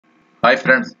Hi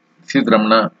friends, this is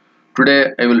Ramana.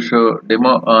 Today I will show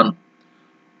demo on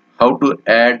how to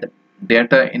add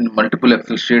data in multiple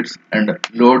Excel sheets and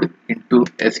load into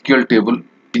SQL table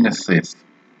in SSIS.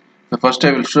 So first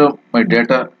I will show my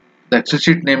data. The Excel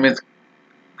sheet name is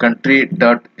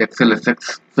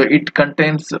country.xlsx. So it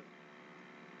contains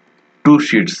two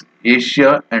sheets,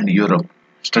 Asia and Europe.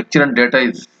 Structure and data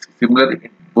is similar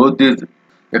in both these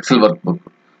Excel workbook.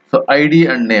 So ID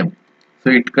and name. So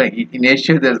in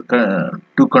Asia there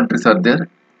two countries are there,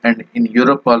 and in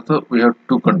Europe also we have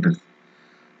two countries.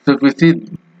 So if we see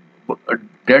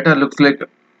data looks like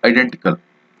identical.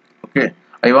 Okay,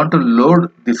 I want to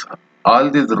load this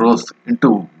all these rows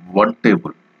into one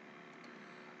table.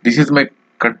 This is my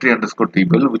country underscore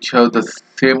table which have the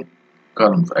same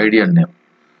columns ID and name.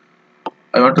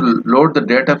 I want to load the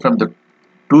data from the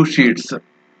two sheets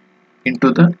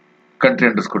into the country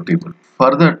underscore table.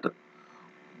 For that,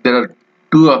 there are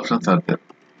two options are there.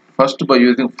 First, by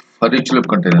using ForEachLoop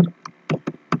container.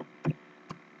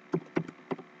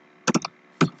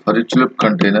 ForEachLoop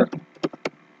container.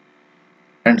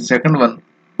 And second one,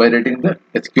 by writing the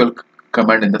SQL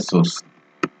command in the source.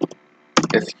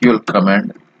 SQL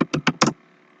command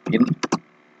in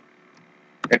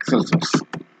Excel source.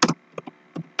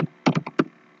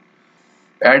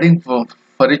 Adding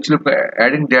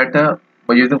adding data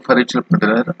by using ForEachLoop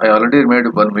container. I already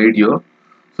made one video.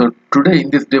 So today in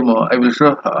this demo, I will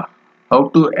show how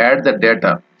to add the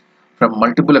data from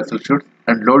multiple Excel sheets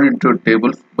and load into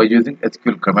tables by using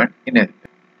SQL command in it.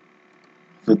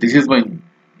 So this is my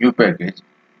new package.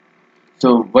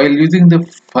 So while using the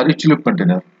ForEachLoop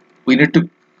container, we need to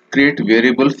create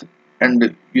variables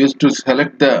and use to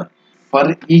select the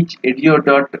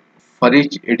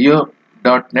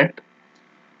ForEachEdio.net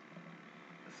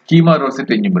schema row set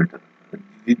enumerator.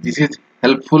 This is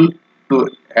helpful to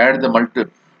add the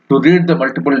read the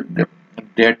multiple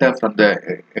data from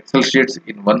the Excel sheets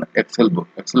in one Excel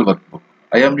workbook.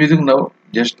 I am using now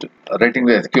just writing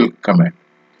the SQL command.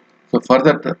 So for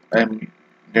that I am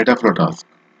data flow task.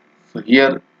 So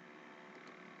here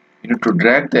you need to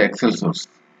drag the Excel source.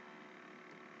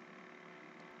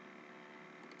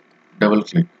 Double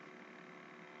click.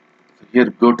 So here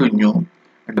go to new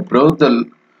and browse the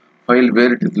file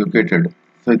where it is located.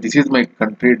 So this is my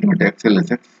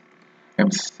country.xlsx. I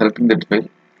am selecting that file.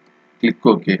 Click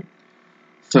OK.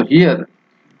 So here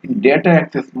in data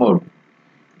access mode,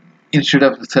 instead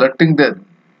of selecting the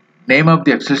name of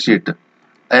the Excel sheet,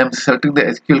 I am selecting the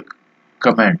SQL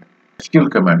command. SQL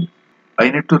command.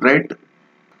 I need to write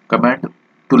command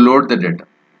to load the data.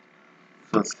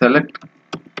 So select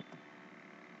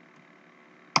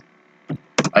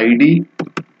ID,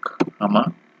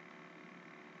 comma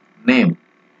name.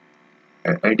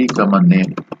 ID, comma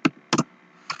name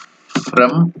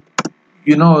from.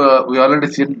 We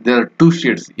already seen there are two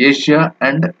sheets, Asia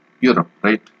and Europe,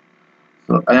 right?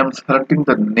 So I am selecting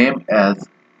the name as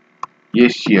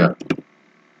Asia.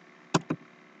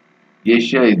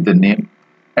 Asia is the name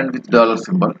and with dollar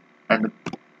symbol and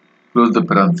close the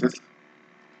parenthesis.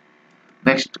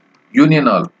 Next, union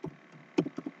all.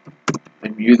 I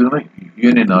am using the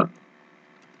union all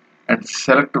and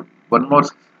select one more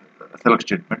select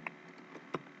statement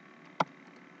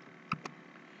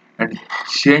and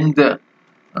change the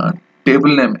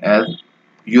table name as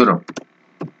Europe.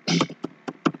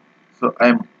 So I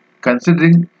am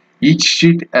considering each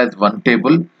sheet as one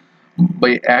table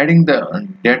by adding the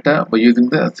data by using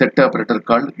the set operator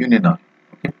called union all.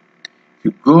 Okay. If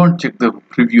you go and check the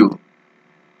preview,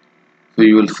 so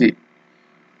you will see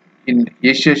in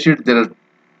Asia sheet there are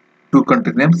two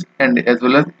country names, and as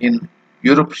well as in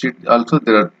Europe sheet also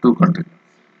there are two country names.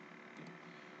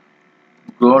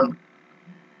 Go and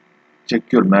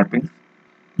check your mapping.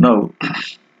 Now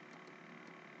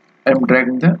I am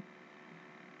dragging the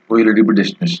OLEDB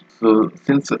destination. So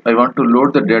since I want to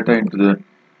load the data into the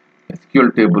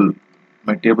SQL table,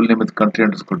 my table name is country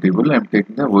underscore table. I am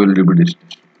taking the OLEDB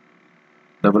destination.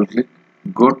 Double click,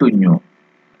 go to new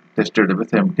test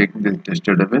database. I am taking the test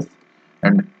database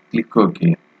and click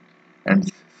OK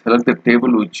and select the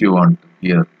table which you want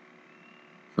here.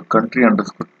 So country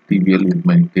underscore TBL is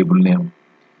my table name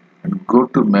and go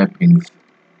to mappings.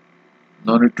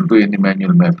 No need to do any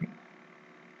manual mapping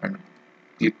and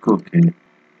click OK.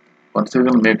 Once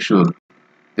again make sure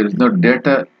there is no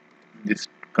data in this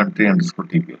country underscore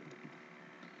TBL.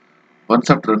 Once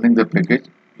after running the package,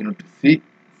 you need to see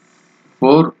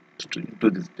 4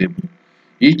 into this table,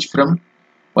 each from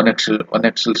one Excel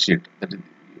sheet. That is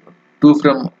 2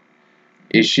 from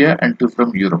Asia and 2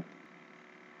 from Europe.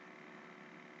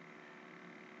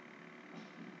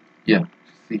 Yeah,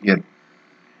 see here.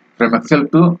 From Excel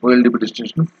to OLEDB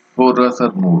destination, 4 rows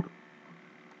are moved.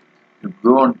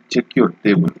 go and check your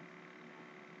table.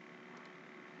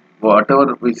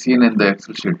 Whatever we seen in the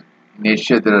Excel sheet, in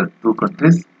Asia there are 2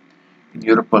 countries, in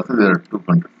Europe also there are 2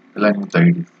 countries, along with the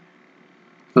IDs.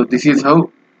 So this is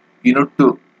how you need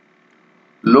to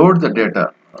load the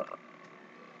data,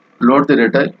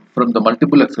 from the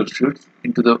multiple Excel sheets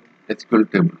into the SQL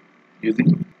table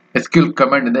using SQL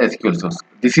command in the SQL source.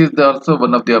 This is also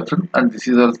one of the option, and this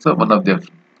is also one of the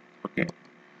option. Okay,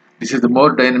 this is the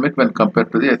more dynamic when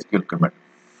compared to the SQL command.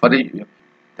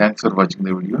 Thanks for watching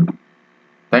the video.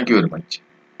 Thank you very much.